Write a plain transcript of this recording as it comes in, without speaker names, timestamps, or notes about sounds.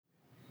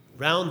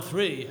Round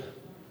 3.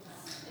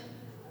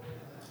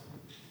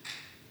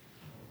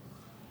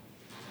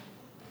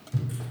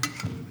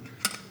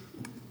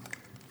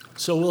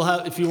 So we'll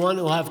have, if you want,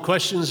 we'll have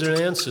questions or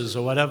answers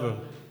or whatever.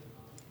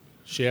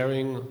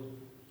 Sharing,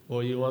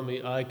 or you want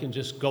me, I can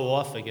just go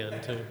off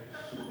again too.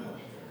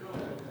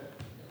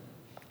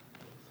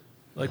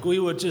 Like we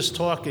were just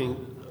talking,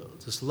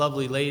 this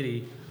lovely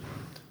lady.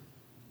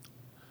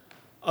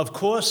 Of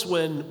course,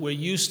 when we're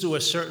used to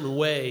a certain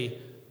way,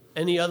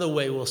 any other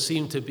way will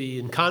seem to be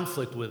in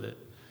conflict with it.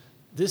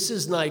 This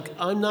is like,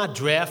 I'm not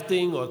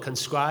drafting or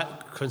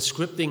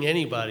conscripting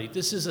anybody.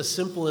 This is a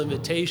simple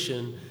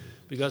invitation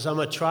because I'm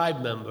a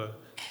tribe member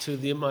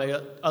to my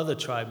other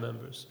tribe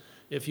members.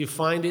 If you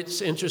find it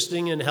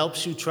interesting and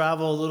helps you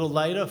travel a little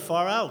lighter,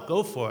 far out,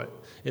 go for it.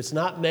 It's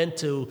not meant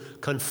to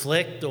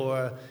conflict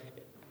or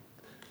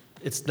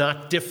it's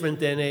not different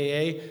than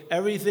AA.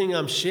 Everything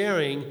I'm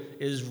sharing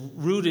is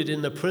rooted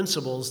in the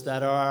principles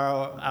that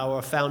are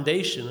our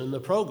foundation in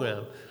the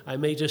program. I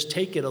may just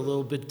take it a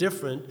little bit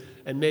different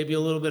and maybe a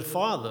little bit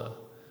farther.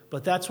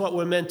 But that's what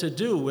we're meant to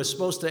do. We're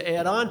supposed to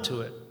add on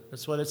to it.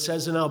 That's what it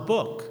says in our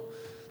book.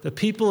 The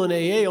people in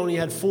AA only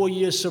had 4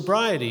 years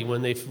sobriety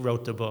when they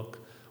wrote the book.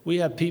 We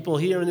have people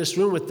here in this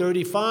room with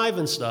 35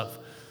 and stuff.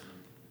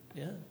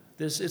 Yeah.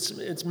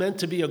 It's meant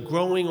to be a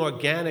growing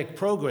organic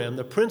program.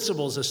 The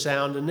principles are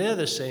sound and they're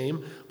the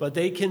same, but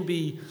they can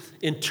be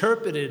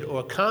interpreted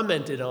or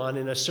commented on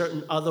in a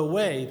certain other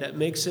way that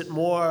makes it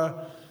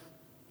more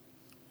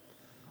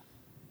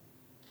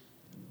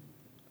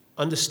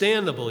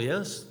understandable,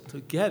 yes? To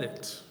get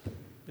it.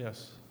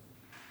 Yes.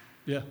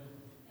 Yeah.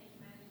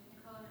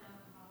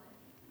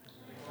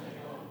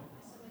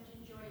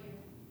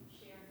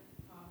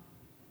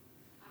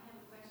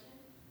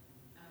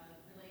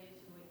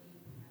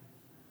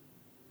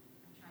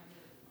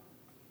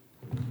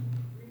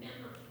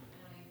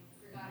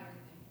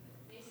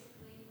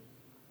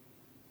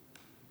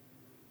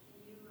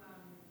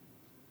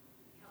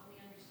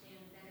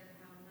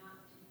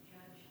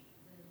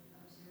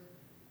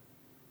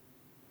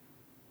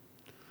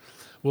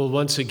 Well,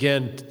 once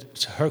again,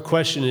 her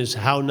question is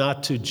how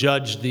not to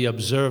judge the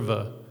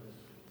observer.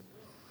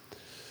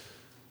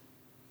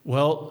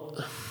 Well,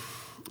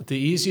 the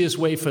easiest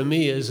way for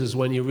me is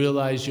when you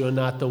realize you're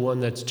not the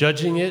one that's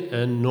judging it,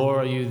 and nor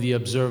are you the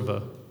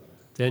observer.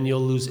 Then you'll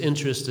lose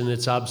interest in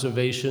its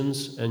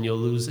observations, and you'll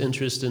lose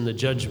interest in the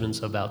judgments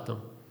about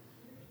them.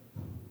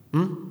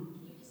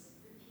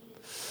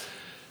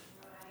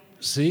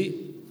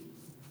 See?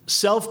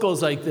 Self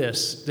goes like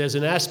this. There's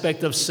an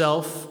aspect of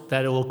self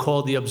that it will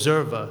call the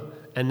observer,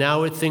 and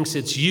now it thinks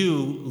it's you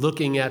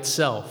looking at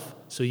self.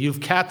 So you've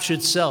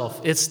captured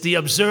self. It's the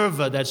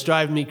observer that's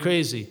driving me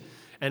crazy,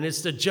 and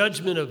it's the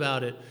judgment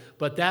about it,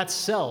 but that's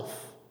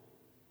self.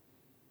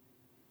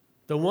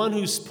 The one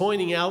who's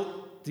pointing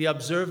out the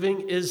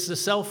observing is the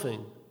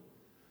selfing.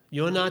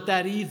 You're not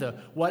that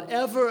either.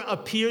 Whatever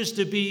appears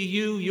to be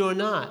you, you're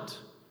not.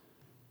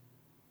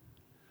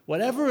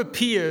 Whatever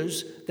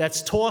appears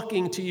that's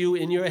talking to you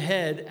in your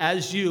head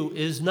as you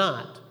is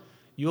not.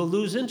 You'll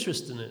lose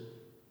interest in it.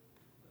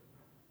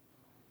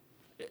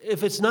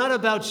 If it's not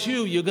about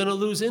you, you're going to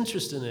lose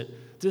interest in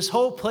it. This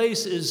whole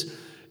place is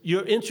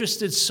you're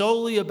interested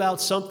solely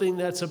about something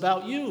that's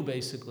about you,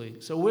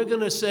 basically. So we're going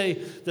to say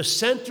the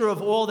center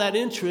of all that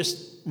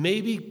interest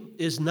maybe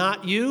is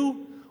not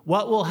you.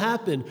 What will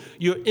happen?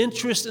 Your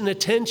interest and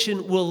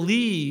attention will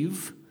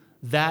leave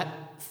that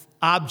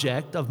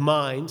object of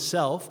mind,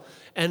 self,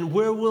 and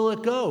where will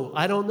it go?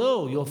 I don't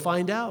know. You'll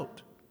find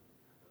out.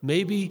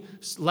 Maybe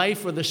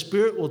life or the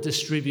spirit will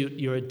distribute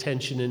your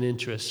attention and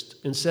interest.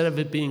 Instead of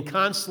it being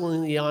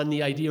constantly on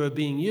the idea of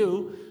being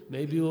you,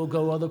 maybe it will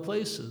go other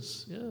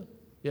places. Yeah.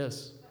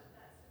 Yes. But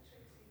that's the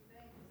tricksy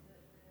thing,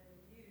 is that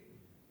the you,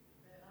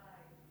 the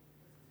I,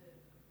 is to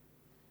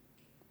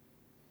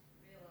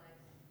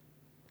realize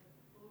the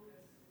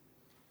focusness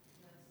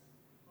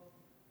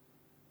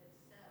of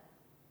itself.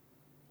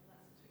 And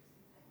that's the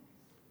tricksy thing.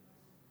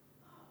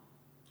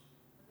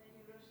 And then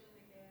you rush in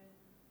again.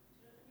 Do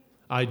you know what I mean?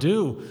 I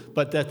do.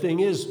 But the thing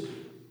is,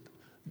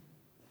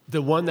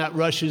 the one that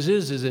rushes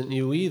isn't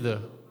you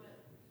either.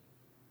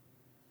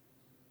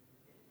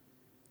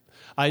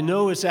 I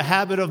know it's a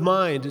habit of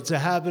mind. It's a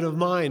habit of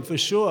mind, for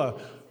sure. You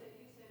said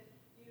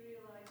you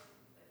realize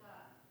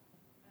that,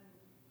 and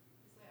it's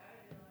like I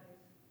realize,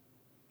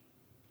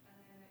 and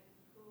then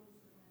it goes,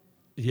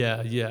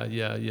 and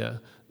then... Yeah.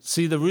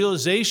 See, the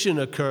realization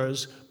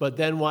occurs, but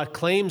then what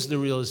claims the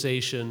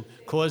realization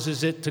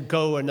causes it to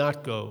go or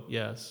not go.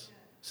 Yes.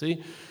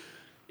 See?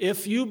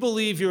 If you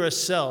believe you're a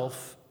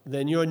self,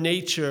 then your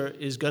nature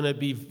is going to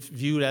be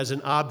viewed as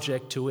an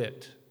object to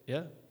it.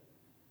 Yeah?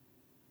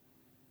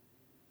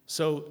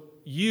 So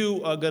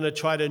you are going to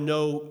try to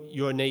know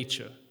your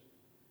nature.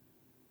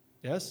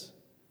 Yes?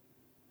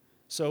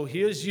 So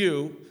here's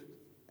you.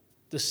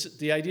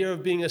 The idea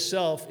of being a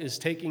self is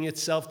taking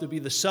itself to be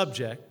the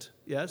subject.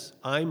 Yes?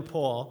 I'm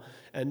Paul.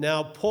 And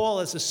now Paul,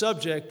 as a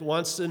subject,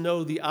 wants to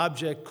know the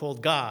object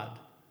called God.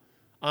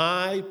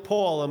 I,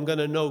 Paul, am going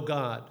to know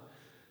God.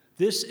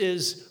 This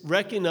is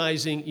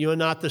recognizing you're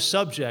not the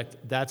subject,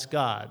 that's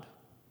God.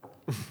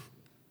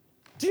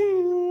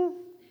 Ding!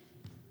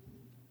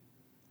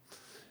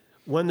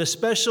 When the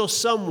special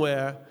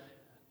somewhere,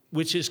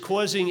 which is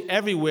causing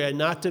everywhere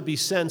not to be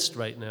sensed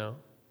right now,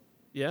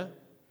 yeah?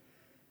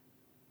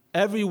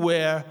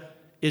 Everywhere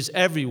is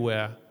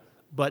everywhere,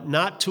 but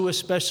not to a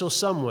special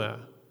somewhere.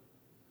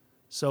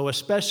 So a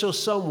special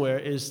somewhere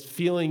is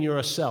feeling you're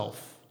a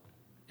self.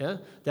 Yeah?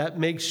 That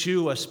makes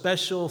you a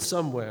special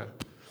somewhere.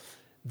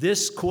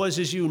 This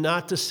causes you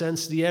not to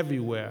sense the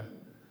everywhere.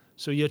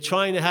 So you're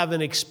trying to have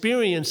an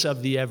experience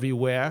of the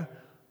everywhere,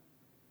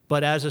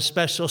 but as a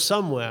special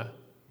somewhere.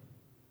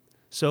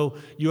 So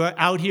you're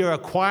out here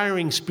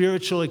acquiring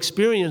spiritual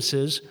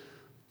experiences,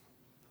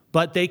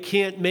 but they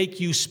can't make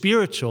you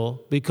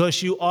spiritual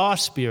because you are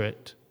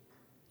spirit.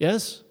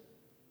 Yes?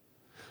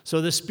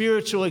 So the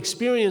spiritual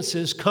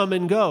experiences come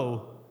and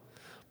go,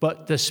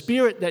 but the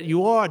spirit that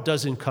you are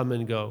doesn't come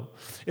and go.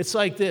 It's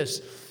like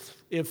this.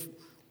 If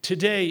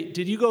today,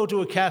 did you go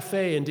to a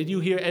cafe and did you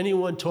hear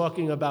anyone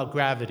talking about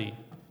gravity?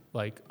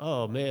 Like,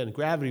 oh man,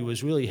 gravity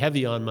was really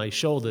heavy on my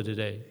shoulder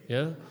today.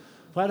 Yeah?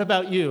 What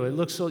about you? It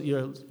looks like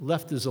your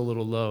left is a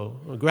little low.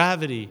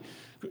 Gravity.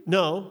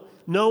 No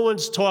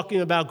one's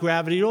talking about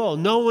gravity at all.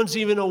 No one's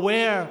even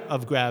aware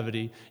of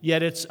gravity,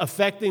 yet it's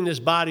affecting this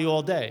body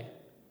all day.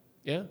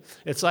 Yeah?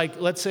 It's like,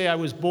 let's say I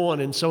was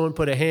born and someone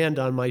put a hand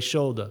on my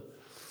shoulder,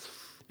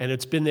 and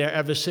it's been there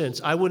ever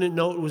since. I wouldn't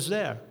know it was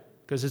there,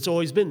 because it's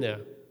always been there.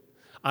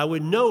 I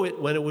would know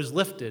it when it was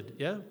lifted,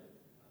 yeah?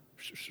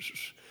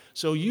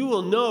 So you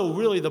will know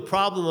really the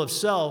problem of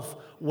self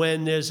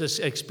when there's this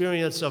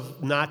experience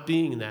of not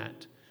being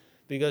that,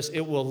 because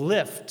it will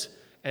lift,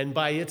 and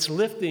by its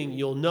lifting,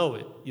 you'll know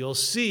it. You'll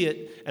see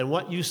it, and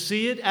what you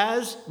see it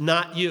as,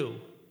 not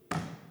you.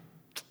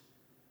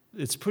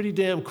 It's pretty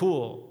damn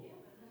cool.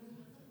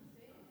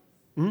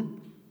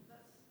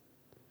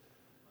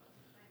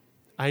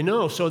 I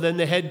know. So then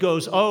the head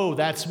goes, oh,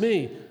 that's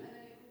me.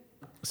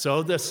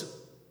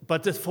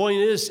 But the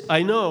point is,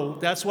 I know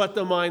that's what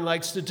the mind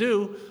likes to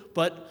do,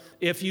 but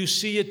if you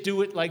see it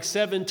do it like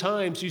 7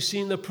 times, you've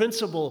seen the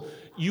principle.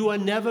 You are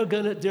never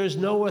going to, there's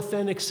no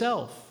authentic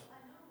self. I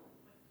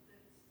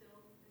know,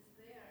 but it's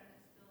there and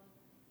it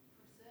still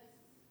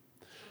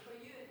persists. So for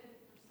you, it didn't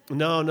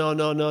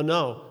persist.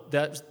 No.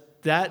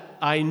 That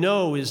I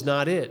know is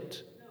not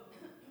it.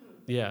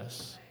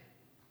 Yes.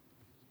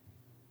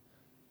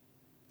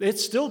 It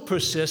still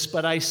persists,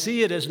 but I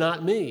see it as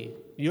not me.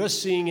 You're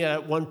seeing it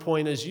at one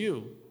point as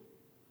you.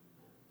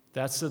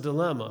 That's the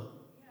dilemma.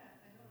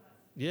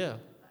 Yeah. That's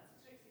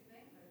a tricky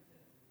thing,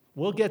 but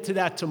We'll get to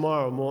that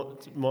tomorrow,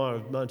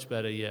 much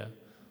better, yeah.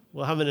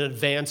 We'll have an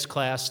advanced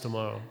class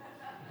tomorrow.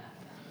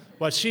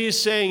 What she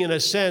is saying, in a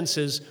sense,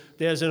 is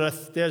there's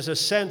a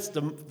sense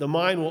the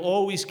mind will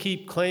always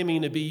keep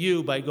claiming to be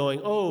you by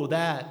going, oh,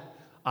 that,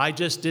 I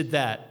just did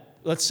that.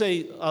 Let's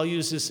say, I'll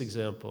use this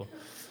example.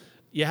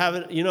 You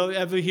haven't,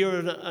 ever hear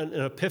an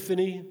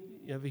epiphany?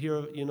 You ever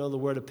hear, the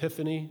word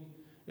epiphany?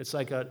 It's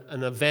like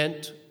an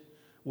event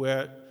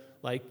where,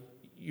 like,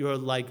 your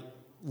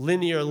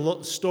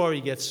linear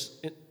story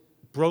gets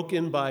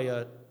broken by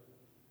a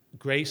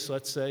grace,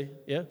 let's say,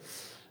 yeah?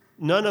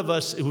 None of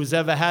us who's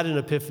ever had an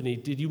epiphany,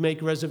 did you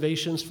make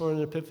reservations for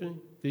an epiphany?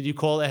 Did you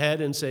call ahead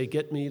and say,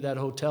 get me that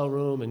hotel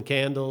room and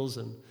candles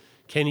and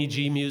Kenny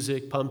G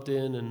music pumped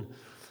in and,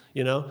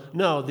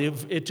 No,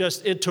 it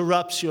just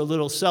interrupts your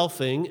little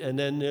selfing, and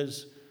then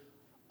there's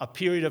a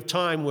period of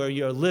time where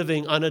you're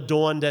living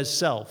unadorned as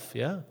self,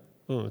 yeah?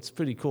 Oh, it's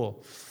pretty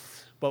cool.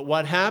 But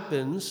what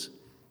happens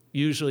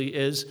usually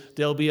is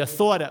there'll be a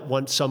thought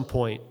at some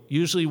point,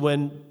 usually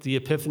when the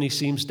epiphany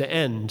seems to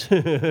end.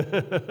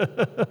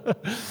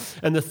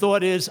 And the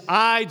thought is,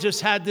 I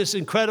just had this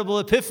incredible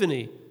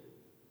epiphany.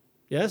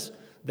 Yes?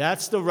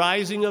 That's the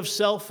rising of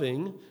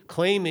selfing,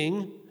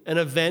 claiming an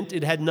event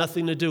it had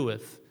nothing to do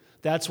with.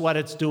 That's what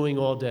it's doing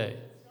all day.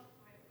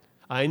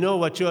 I know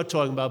what you're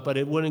talking about, but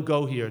it wouldn't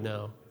go here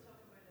now.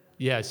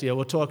 Yes,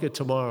 we'll talk it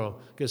tomorrow,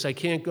 because I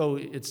can't go,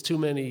 it's too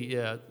many,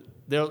 yeah.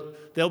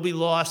 They'll be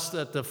lost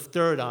at the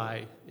third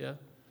eye, yeah?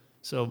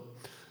 So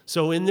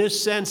in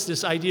this sense,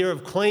 this idea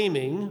of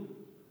claiming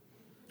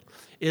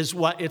is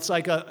it's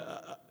like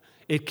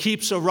it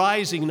keeps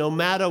arising no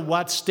matter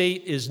what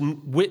state is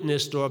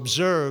witnessed or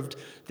observed.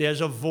 There's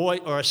a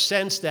void or a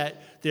sense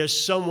that there's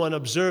someone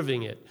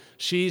observing it.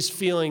 She's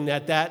feeling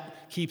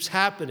that keeps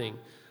happening.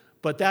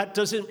 But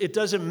it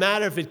doesn't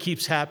matter if it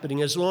keeps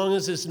happening as long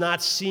as it's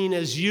not seen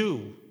as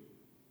you.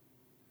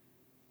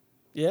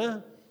 Yeah?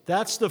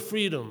 That's the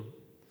freedom.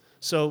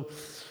 So,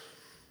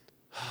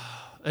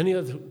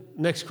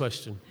 next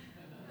question.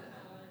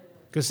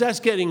 Because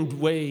that's getting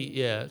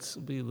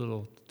it'll be a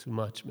little too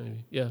much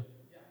maybe. Yeah. I'm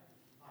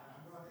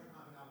Roger.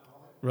 I'm an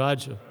alcoholic.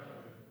 Roger.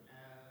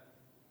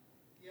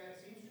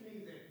 It seems to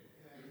me that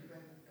you've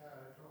been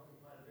talking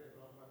quite a bit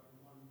about what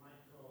one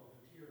might call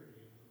the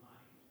tyranny of the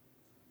mind.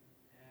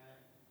 And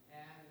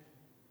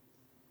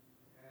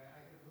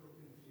I get a little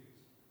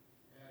confused.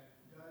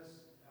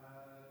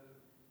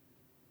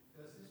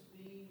 Does this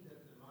mean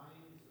that the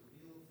mind is a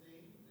real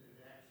thing, that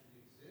it actually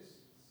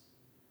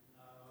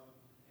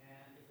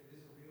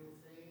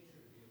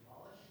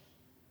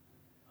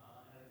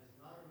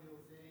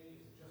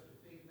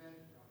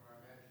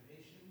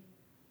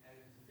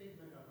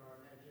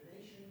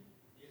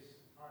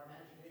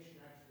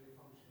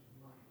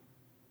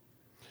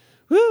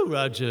Woo,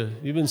 Roger,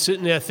 you've been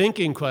sitting there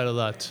thinking quite a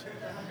lot.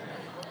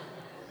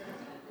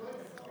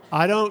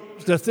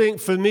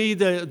 For me,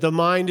 the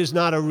mind is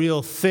not a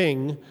real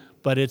thing,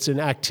 but it's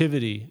an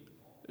activity.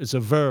 It's a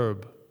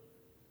verb.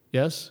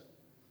 Yes?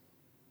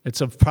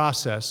 It's a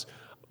process.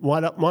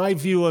 My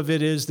view of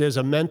it is there's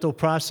a mental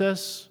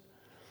process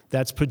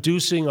that's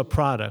producing a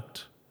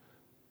product.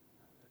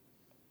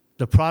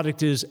 The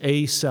product is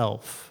a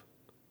self.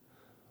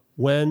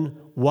 When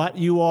what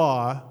you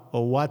are,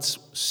 or what's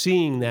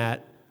seeing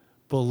that,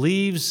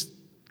 believes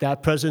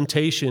that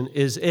presentation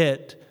is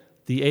it,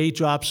 the A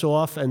drops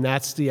off, and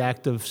that's the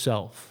act of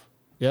self.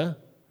 Yeah?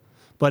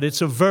 But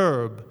it's a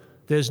verb.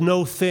 There's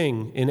no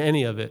thing in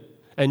any of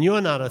it. And you're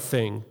not a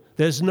thing.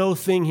 There's no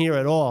thing here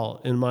at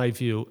all, in my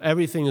view.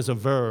 Everything is a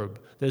verb.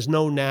 There's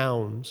no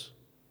nouns.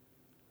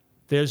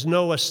 There's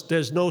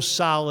no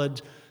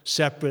solid,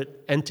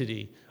 separate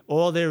entity.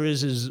 All there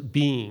is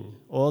being.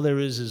 All there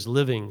is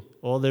living.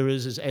 All there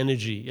is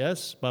energy.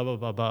 Yes? Blah, blah,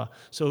 blah, blah.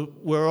 So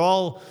we're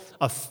all,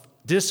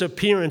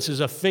 disappearance is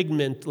a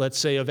figment, let's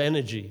say, of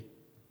energy,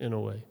 in a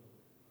way.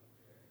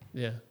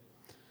 Yeah.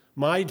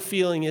 My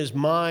feeling is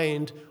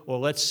mind, or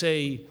let's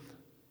say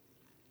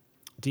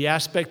the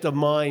aspect of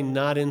mind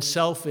not in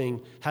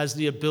selfing, has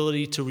the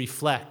ability to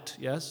reflect.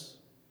 Yes?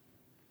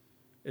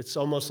 It's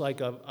almost like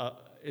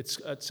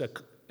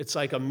it's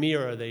like a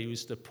mirror they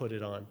used to put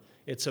it on.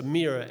 It's a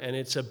mirror, and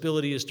its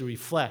ability is to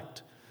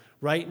reflect.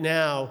 Right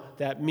now,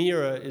 that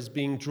mirror is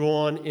being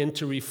drawn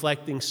into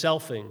reflecting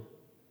selfing.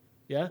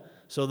 Yeah?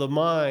 So the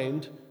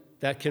mind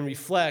that can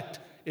reflect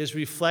is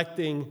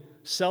reflecting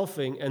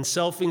selfing, and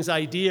selfing's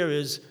idea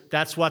is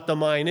that's what the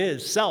mind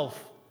is,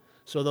 self.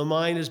 So the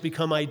mind has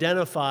become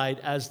identified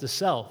as the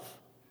self,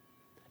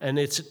 and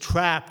it's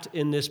trapped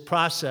in this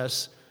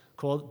process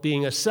called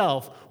being a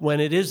self when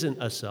it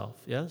isn't a self,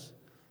 yes?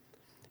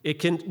 It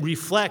can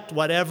reflect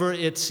whatever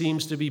it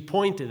seems to be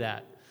pointed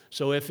at.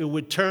 So if it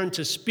would turn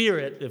to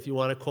spirit, if you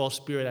want to call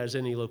spirit as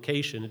any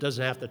location, it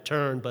doesn't have to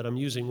turn, but I'm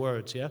using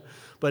words, yeah?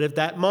 But if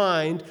that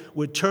mind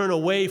would turn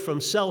away from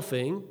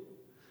selfing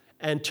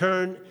and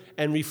turn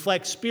and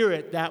reflect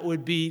spirit, that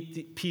would be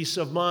the peace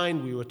of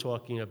mind we were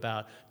talking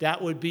about.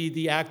 That would be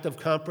the act of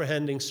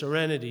comprehending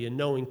serenity and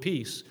knowing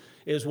peace,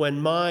 is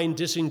when mind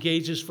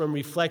disengages from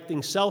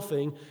reflecting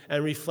selfing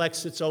and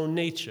reflects its own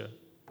nature.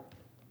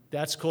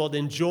 That's called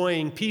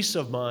enjoying peace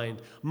of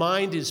mind.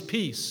 Mind is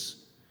peace,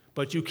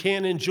 but you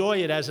can't enjoy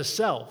it as a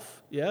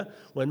self. Yeah?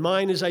 When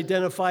mind is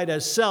identified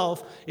as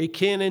self, it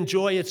can't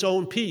enjoy its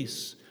own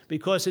peace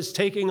because it's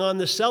taking on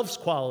the self's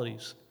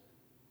qualities.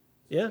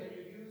 Yeah? Can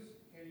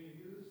you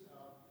use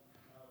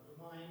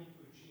the mind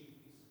to achieve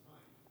peace of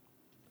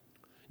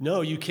mind? No,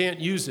 you can't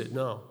use it,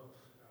 no.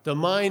 The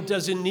mind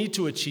doesn't need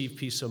to achieve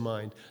peace of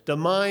mind. The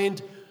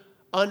mind,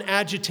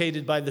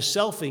 unagitated by the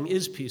selfing,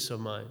 is peace of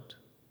mind.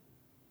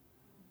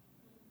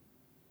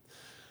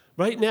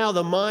 Right now,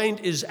 the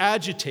mind is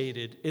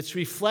agitated. Its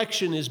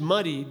reflection is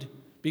muddied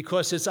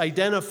because it's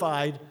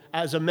identified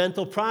as a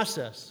mental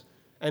process,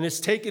 and it's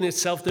taken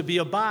itself to be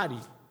a body.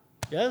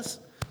 Yes?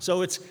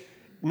 So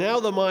now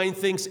the mind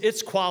thinks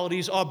its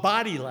qualities are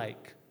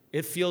body-like.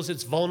 It feels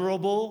it's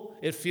vulnerable.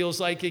 It feels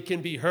like it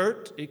can be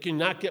hurt. It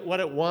cannot get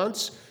what it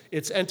wants.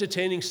 It's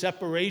entertaining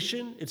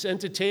separation. It's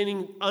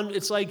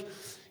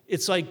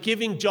like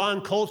giving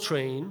John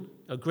Coltrane,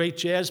 a great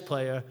jazz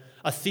player,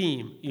 a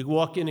theme. You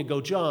walk in and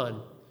go,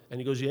 John. And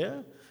he goes, yeah?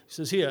 He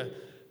says, here,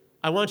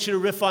 I want you to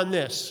riff on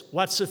this.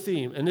 What's the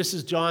theme? And this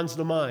is John's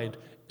the mind.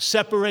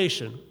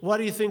 Separation. What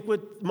do you think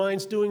what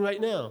mind's doing right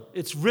now?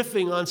 It's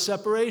riffing on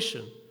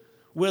separation.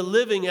 We're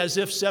living as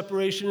if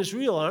separation is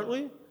real, aren't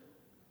we?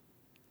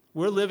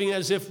 We're living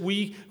as if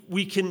we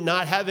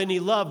cannot have any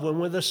love when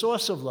we're the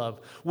source of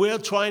love. We're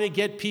trying to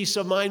get peace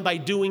of mind by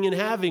doing and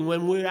having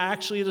when we're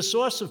actually the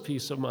source of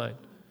peace of mind.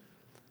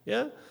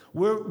 Yeah?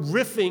 We're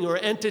riffing or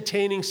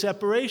entertaining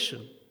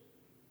separation.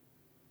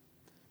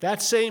 That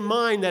same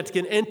mind that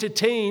can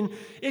entertain,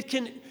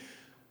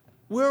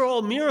 we're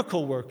all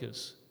miracle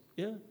workers.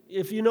 Yeah?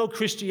 If you know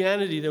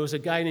Christianity, there was a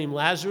guy named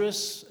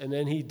Lazarus, and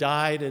then he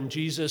died, and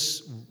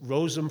Jesus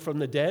rose him from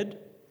the dead.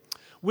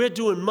 We're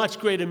doing much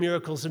greater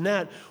miracles than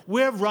that.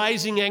 We're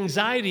rising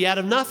anxiety out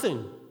of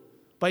nothing.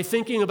 By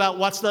thinking about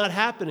what's not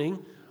happening,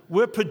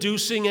 we're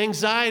producing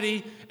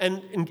anxiety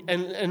and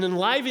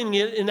enlivening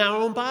it in our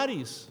own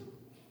bodies.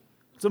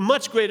 It's a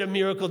much greater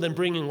miracle than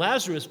bringing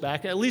Lazarus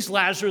back. At least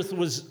Lazarus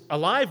was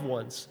alive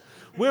once.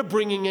 We're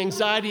bringing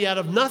anxiety out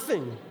of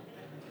nothing.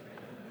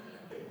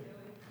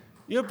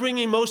 You're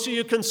bringing most of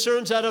your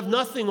concerns out of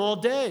nothing all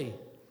day.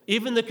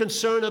 Even the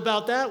concern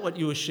about that, what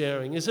you were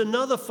sharing, is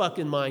another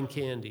fucking mind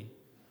candy.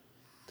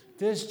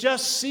 There's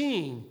just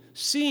seeing.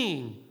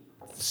 Seeing.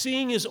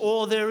 Seeing is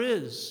all there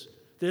is.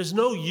 There's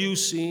no you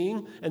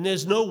seeing, and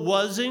there's no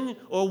wasing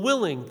or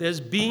willing.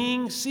 There's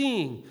being,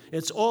 seeing.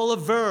 It's all a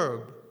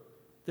verb.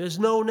 There's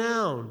no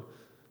noun.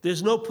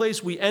 There's no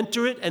place we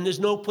enter it, and there's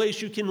no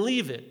place you can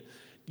leave it.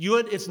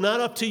 It's not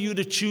up to you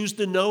to choose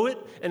to know it,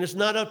 and it's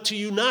not up to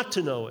you not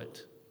to know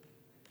it.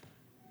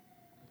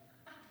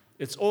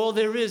 It's all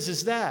there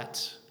is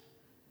that.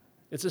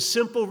 It's a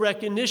simple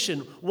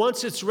recognition.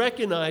 Once it's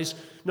recognized,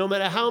 no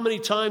matter how many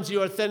times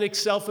your authentic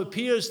self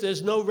appears,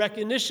 there's no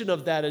recognition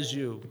of that as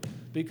you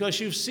because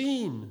you've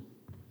seen.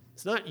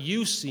 It's not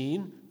you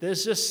seen,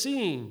 there's just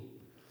seeing.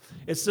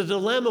 It's the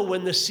dilemma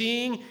when the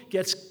seeing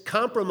gets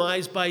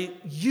compromised by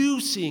you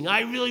seeing.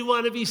 I really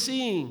want to be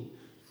seeing.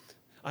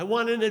 I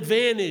want an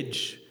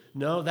advantage.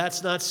 No,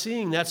 that's not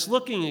seeing, that's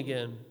looking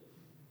again.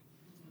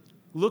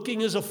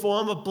 Looking is a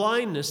form of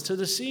blindness to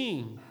the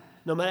seeing.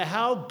 No matter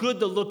how good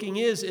the looking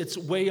is, it's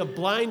a way of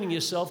blinding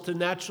yourself to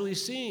naturally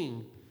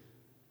seeing.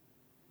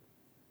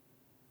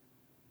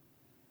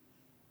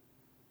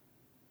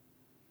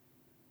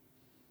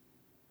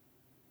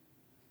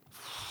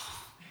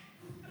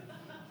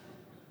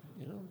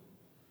 You know?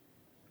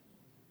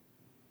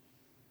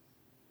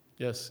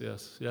 Yes. You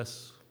mentioned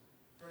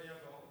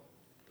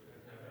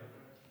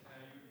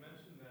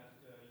that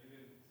you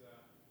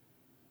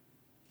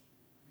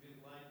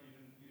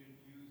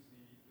didn't use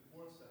the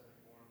fourth step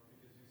anymore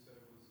because you said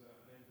it was an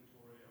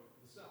inventory of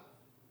the self.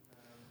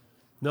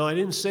 No, I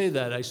didn't say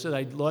that. I said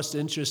I lost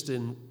interest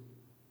in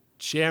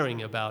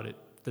sharing about it,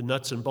 the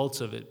nuts and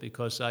bolts of it,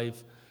 because I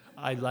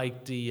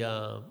liked the,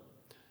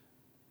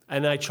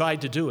 and I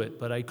tried to do it,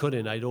 but I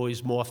couldn't. I'd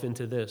always morph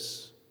into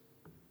this.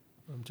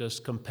 I'm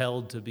just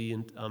compelled to be,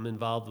 I'm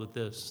involved with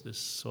this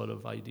sort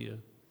of idea.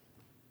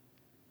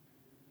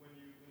 When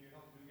you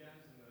help new guys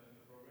in the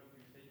program, do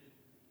you take it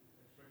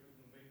strictly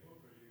from the big book,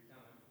 or do you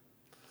kind of?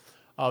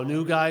 Oh,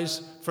 new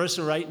guys, first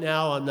of right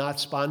now, I'm not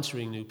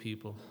sponsoring new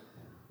people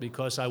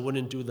because I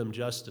wouldn't do them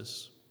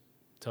justice,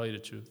 to tell you the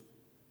truth.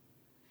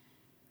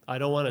 I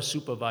don't want to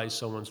supervise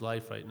someone's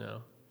life right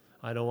now.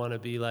 I don't want to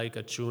be like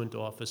a truant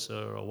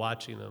officer or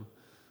watching them.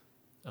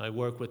 I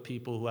work with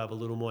people who have a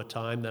little more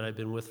time that I've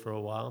been with for a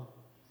while,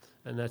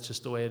 and that's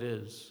just the way it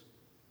is,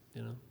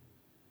 you know.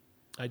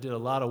 I did a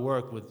lot of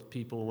work with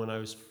people when I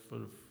was for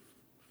a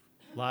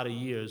lot of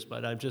years,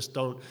 but I just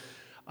don't,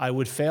 I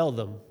would fail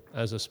them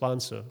as a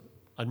sponsor,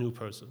 a new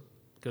person,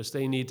 because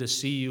they need to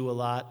see you a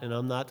lot, and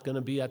I'm not going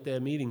to be at their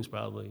meetings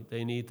probably.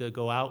 They need to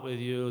go out with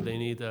you, they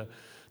need to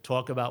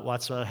talk about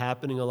what's not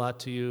happening a lot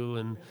to you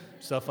and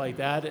stuff like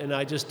that, and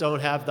I just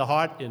don't have the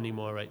heart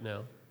anymore right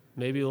now.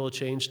 Maybe it will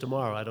change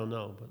tomorrow, I don't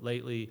know, but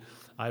lately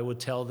I would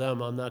tell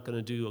them I'm not going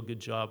to do a good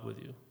job with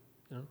you,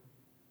 you know.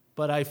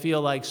 But I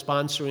feel like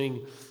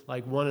sponsoring,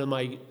 like one of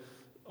my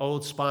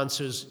old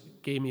sponsors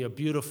gave me a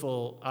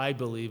beautiful, I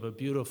believe, a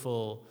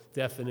beautiful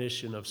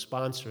definition of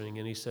sponsoring,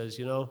 and he says,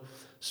 you know,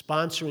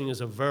 sponsoring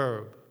is a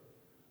verb.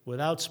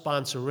 Without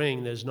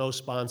sponsoring, there's no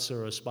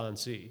sponsor or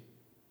sponsee,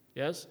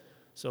 yes?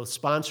 So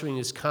sponsoring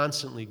is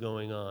constantly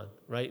going on.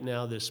 Right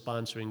now, there's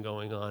sponsoring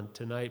going on.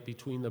 Tonight,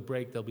 between the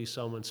break, there'll be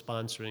someone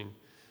sponsoring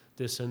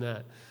this and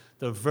that.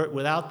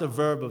 Without the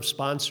verb of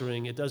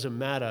sponsoring, it doesn't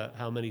matter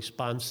how many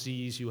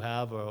sponsees you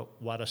have or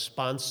what a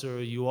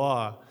sponsor you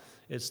are.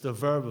 It's the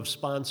verb of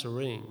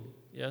sponsoring,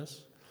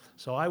 yes?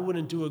 So I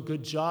wouldn't do a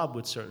good job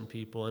with certain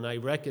people, and I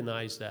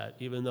recognize that.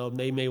 Even though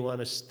they may want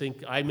to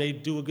think I may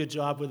do a good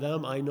job with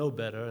them, I know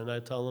better, and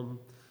I tell them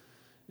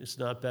it's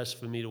not best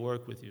for me to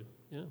work with you.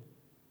 Yeah.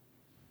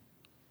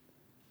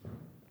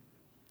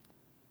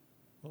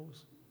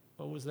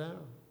 What was that?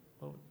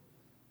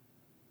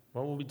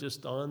 What were we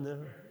just on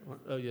there?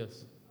 Oh,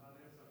 yes.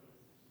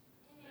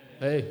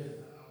 Hey. I wonder,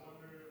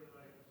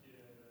 like,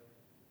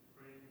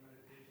 praying,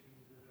 meditation,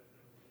 you do that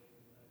every day,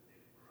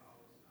 meditate for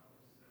hours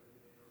every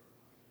day, or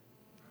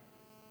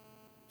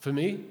For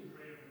me? prayer,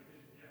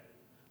 meditation, yeah.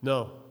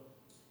 No.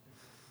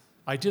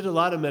 I did a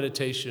lot of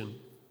meditation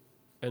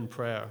and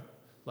prayer.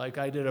 Like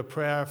I did a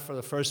prayer for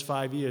the first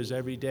 5 years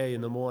every day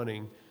in the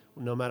morning,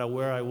 no matter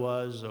where I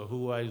was or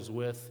who I was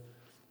with.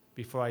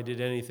 Before I did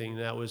anything,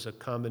 that was a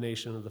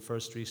combination of the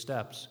first 3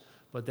 steps.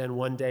 But then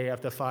one day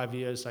after 5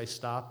 years, I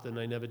stopped and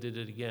I never did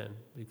it again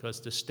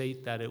because the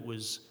state that it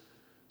was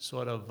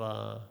sort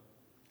of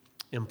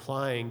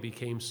implying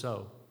became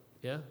so,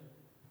 yeah?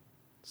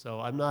 So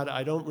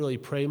I don't really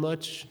pray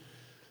much,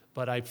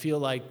 but I feel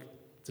like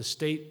the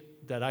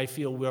state that I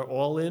feel we're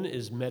all in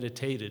is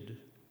meditated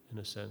in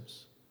a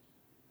sense,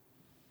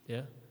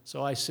 yeah?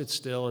 So I sit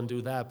still and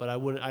do that, but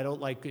I don't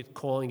like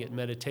calling it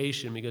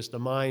meditation because the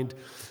mind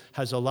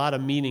has a lot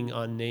of meaning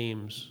on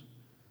names,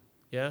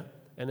 yeah?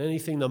 And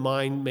anything the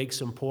mind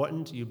makes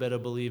important, you better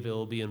believe it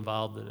will be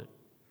involved in it.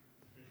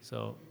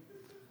 So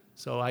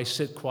I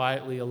sit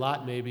quietly a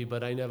lot maybe,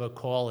 but I never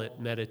call it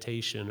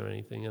meditation or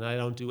anything, and I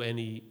don't do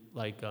any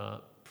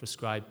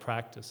prescribed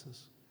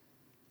practices.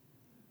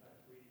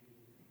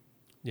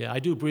 Yeah, I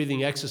do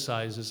breathing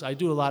exercises. I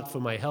do a lot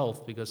for my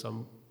health because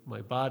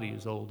my body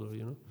is older,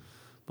 you know.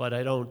 But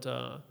I don't,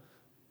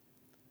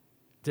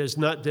 there's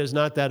not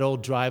that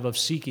old drive of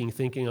seeking,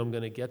 thinking I'm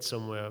going to get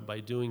somewhere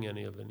by doing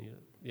any of it,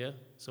 yeah?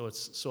 So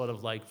it's sort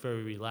of like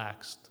very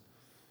relaxed.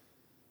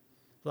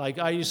 Like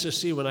I used to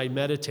see when I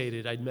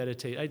meditated, I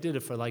did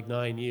it for like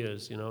 9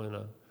 years, you know, in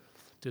a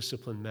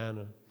disciplined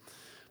manner.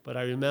 But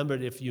I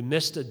remembered if you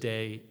missed a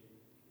day,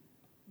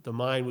 the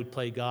mind would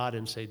play God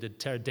and say, the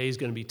day's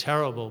going to be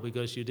terrible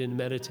because you didn't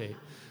meditate.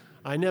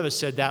 I never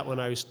said that when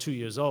I was 2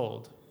 years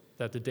old.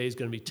 that the day's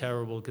going to be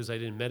terrible because I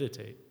didn't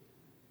meditate.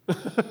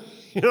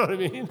 You know what I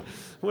mean?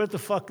 Where the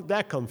fuck did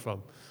that come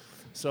from?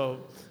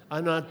 So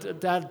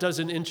that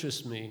doesn't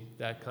interest me,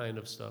 that kind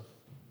of stuff.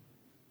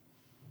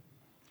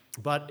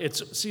 But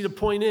the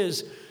point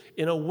is,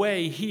 in a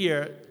way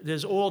here,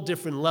 there's all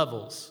different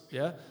levels,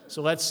 yeah?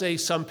 So let's say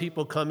some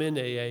people come in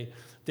AA,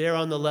 they're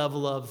on the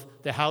level of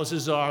the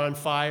houses are on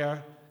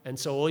fire, and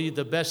so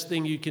the best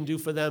thing you can do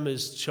for them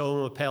is show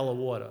them a pail of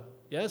water,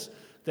 yes?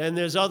 Then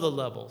there's other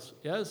levels,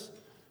 yes?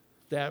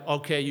 That,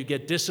 okay, you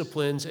get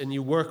disciplines and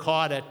you work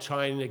hard at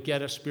trying to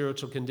get a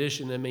spiritual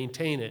condition and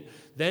maintain it.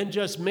 Then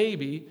just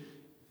maybe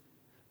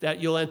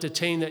that you'll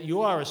entertain that you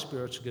are a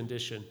spiritual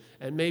condition,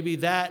 and maybe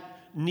that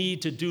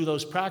need to do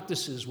those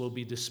practices will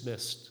be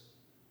dismissed.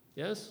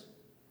 Yes?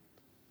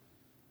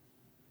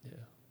 Yeah.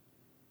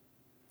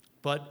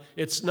 But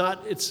it's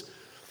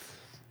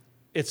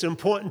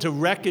important to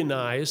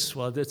recognize,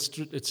 well,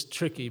 it's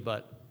tricky,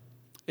 but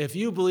if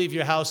you believe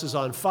your house is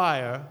on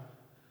fire,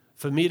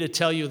 for me to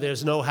tell you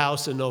there's no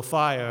house and no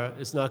fire,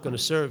 it's not going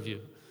to serve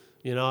you.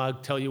 You know, I'll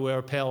tell you where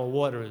a pail of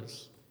water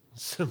is,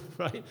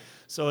 right?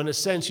 So in a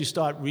sense, you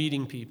start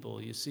reading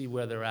people. You see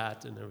where they're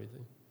at and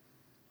everything.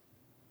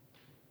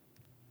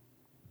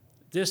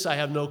 This, I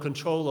have no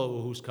control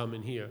over who's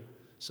coming here.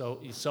 So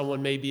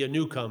someone may be a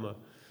newcomer.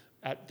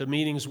 At the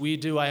meetings we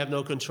do, I have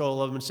no control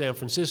over them in San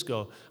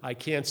Francisco. I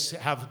can't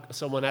have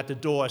someone at the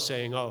door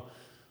saying, oh,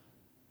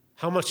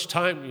 how much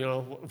time,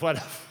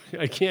 what,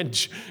 I can't,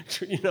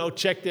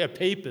 check their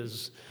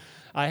papers.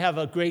 I have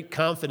a great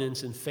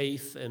confidence in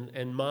faith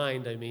and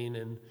mind,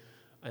 and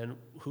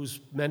who's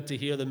meant to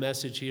hear the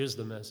message hears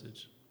the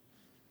message.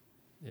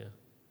 Yeah.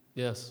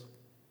 Yes.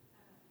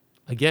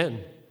 Again.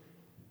 Is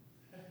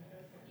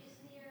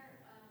there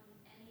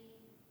any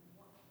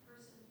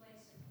person,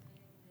 place, or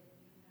thing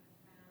that you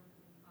have found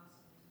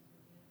impossible to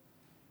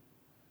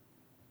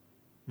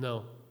forgive?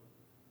 No.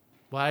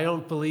 Well, I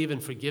don't believe in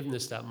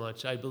forgiveness that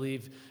much. I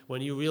believe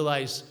when you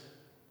realize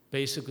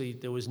basically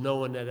there was no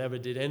one that ever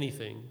did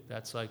anything,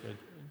 that's like an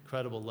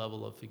incredible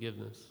level of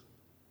forgiveness.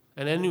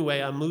 And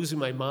anyway, I'm losing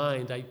my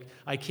mind.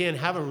 I can't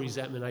have a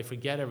resentment. I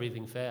forget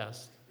everything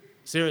fast.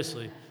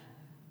 Seriously.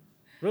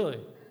 Really.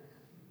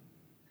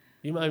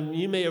 You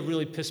may have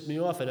really pissed me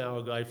off an hour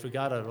ago. I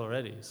forgot it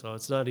already. So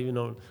it's not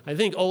even... I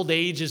think old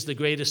age is the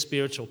greatest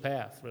spiritual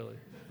path, really,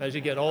 as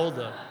you get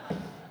older.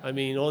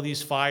 All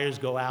these fires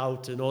go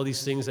out and all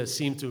these things that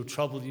seem to have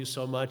troubled you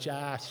so much.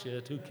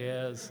 Shit, who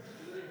cares?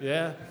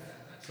 Yeah?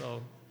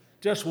 So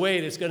just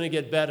wait. It's going to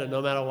get better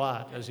no matter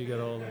what as you get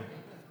older.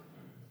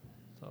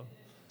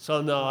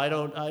 So no, I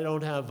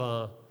don't have...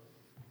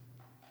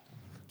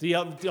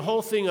 The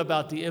whole thing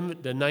about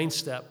the ninth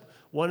step,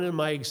 one of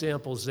my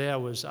examples there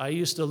was I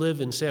used to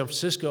live in San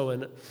Francisco,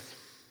 and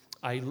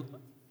I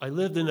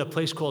lived in a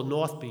place called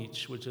North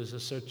Beach, which is a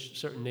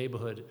certain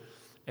neighborhood.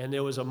 And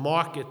there was a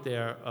market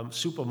there, a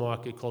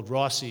supermarket called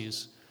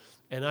Rossi's,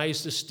 and I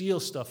used to steal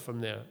stuff from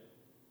there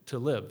to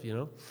live,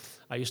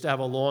 I used to have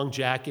a long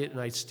jacket,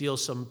 and I'd steal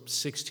some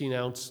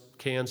 16-ounce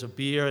cans of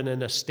beer and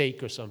then a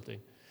steak or something.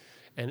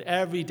 And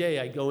every day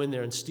I'd go in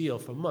there and steal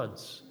for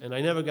months, and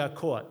I never got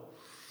caught.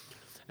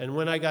 And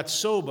when I got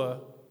sober,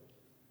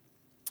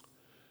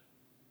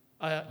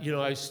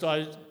 I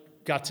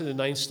got to the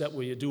ninth step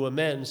where you do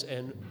amends,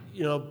 and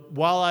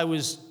while I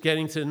was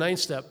getting to the ninth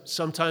step,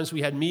 sometimes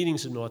we had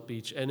meetings in North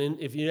Beach, and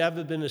if you've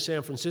ever been to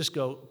San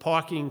Francisco,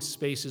 parking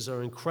spaces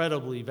are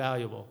incredibly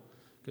valuable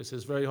because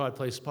it's a very hard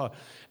place to park.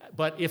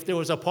 But if there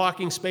was a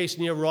parking space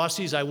near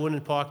Rossi's, I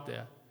wouldn't park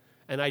there,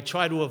 and I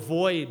try to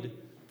avoid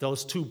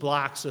those 2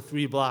 blocks or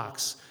 3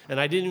 blocks, and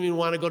I didn't even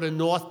want to go to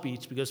North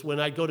Beach because when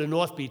I go to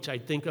North Beach, I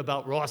think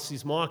about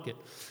Rossi's Market.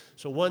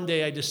 So one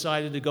day I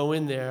decided to go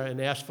in there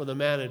and ask for the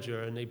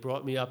manager, and they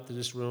brought me up to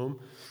this room.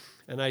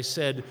 And I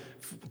said,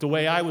 the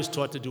way I was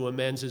taught to do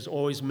amends is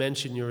always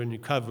mention you're in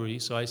recovery.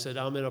 So I said,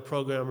 I'm in a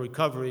program of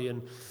recovery,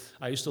 and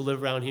I used to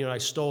live around here. I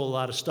stole a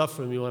lot of stuff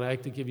from you, and I'd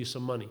like to give you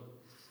some money.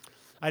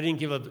 I didn't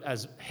give up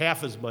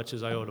half as much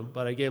as I owed him,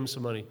 but I gave him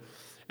some money.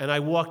 And I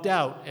walked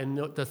out, and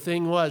the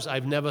thing was,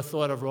 I've never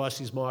thought of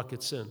Rossi's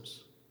Market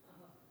since.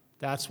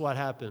 That's what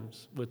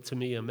happens with, to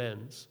me,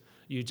 amends.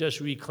 You just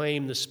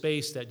reclaim the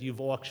space that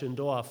you've auctioned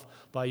off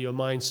by your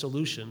mind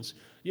solutions.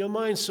 Your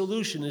mind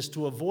solution is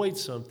to avoid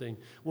something.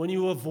 When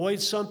you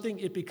avoid something,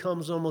 it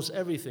becomes almost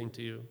everything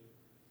to you.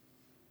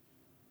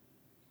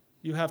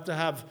 You have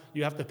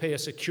to pay a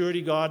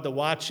security guard to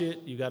watch it.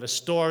 You got to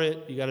store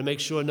it. You got to make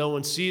sure no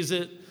one sees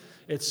it.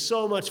 It's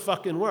so much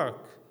fucking work.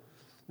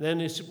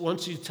 Then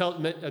once you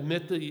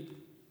admit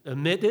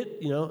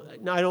it,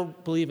 now I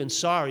don't believe in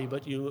sorry,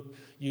 but you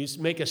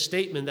make a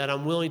statement that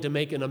I'm willing to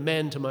make an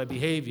amend to my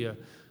behavior.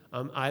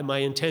 My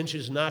intention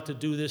is not to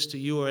do this to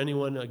you or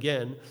anyone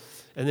again.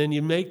 And then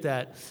you make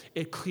that.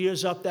 It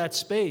clears up that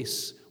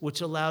space,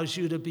 which allows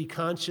you to be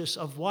conscious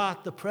of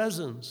what? The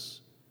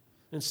presence.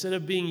 Instead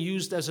of being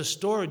used as a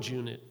storage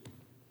unit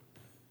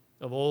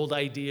of old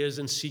ideas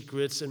and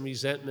secrets and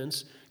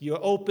resentments, you're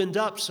opened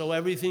up so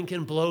everything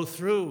can blow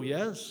through,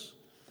 yes?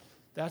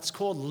 That's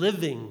called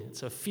living.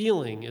 It's a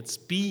feeling. It's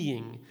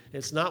being.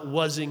 It's not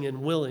wasing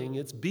and willing.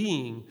 It's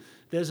being.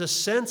 There's a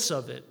sense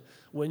of it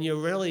when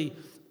you're really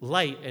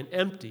light and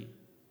empty.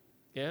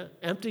 Yeah?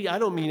 Empty, I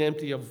don't mean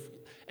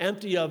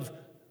empty of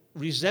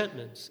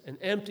resentments and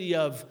empty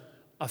of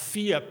a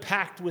fear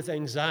packed with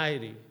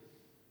anxiety.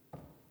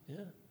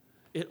 Yeah?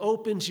 It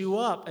opens you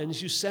up and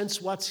you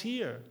sense what's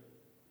here,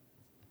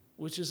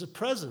 which is a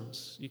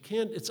presence. You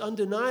can't, it's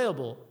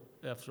undeniable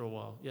after a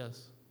while.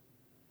 Yes?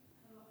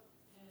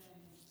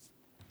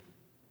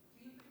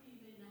 Do you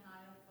believe in a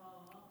higher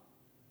power?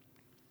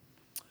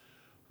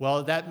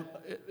 Well,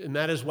 that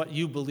matters what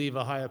you believe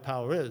a higher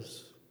power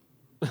is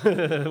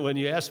when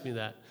you ask me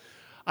that.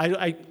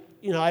 I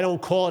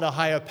don't call it a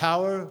higher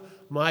power.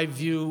 My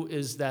view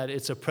is that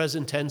it's a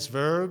present tense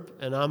verb,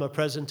 and I'm a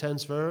present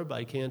tense verb.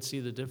 I can't see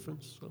the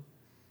difference. So.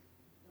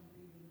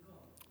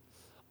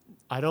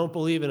 I don't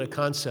believe in a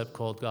concept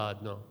called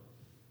God, no.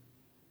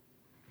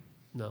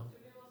 No.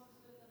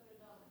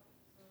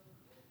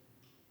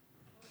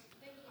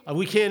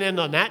 We can't end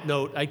on that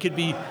note.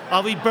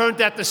 I'll be burnt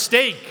at the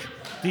stake,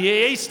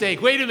 the AA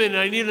stake. Wait a minute,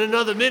 I need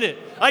another minute.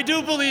 I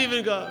do believe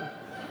in God.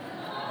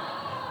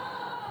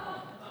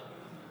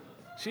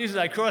 Jesus,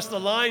 I crossed the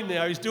line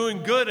there. He's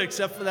doing good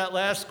except for that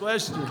last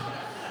question.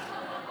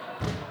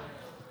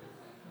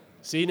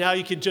 See, now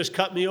you can just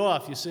cut me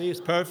off. You see,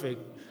 it's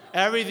perfect.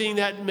 Everything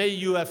that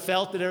you have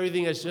felt and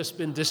everything has just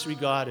been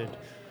disregarded.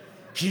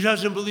 He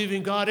doesn't believe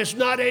in God. It's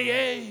not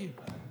AA.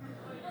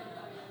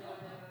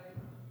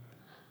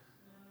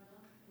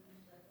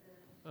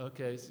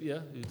 Okay, yeah,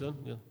 you done?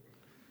 Yeah.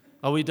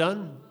 Are we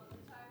done?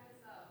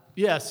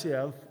 Yes,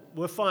 yeah.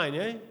 We're fine,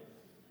 eh?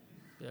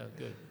 Yeah,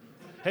 good.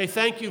 Hey,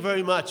 thank you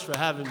very much for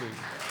having me.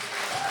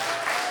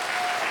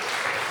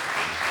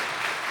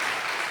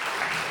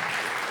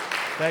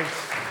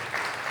 Thanks.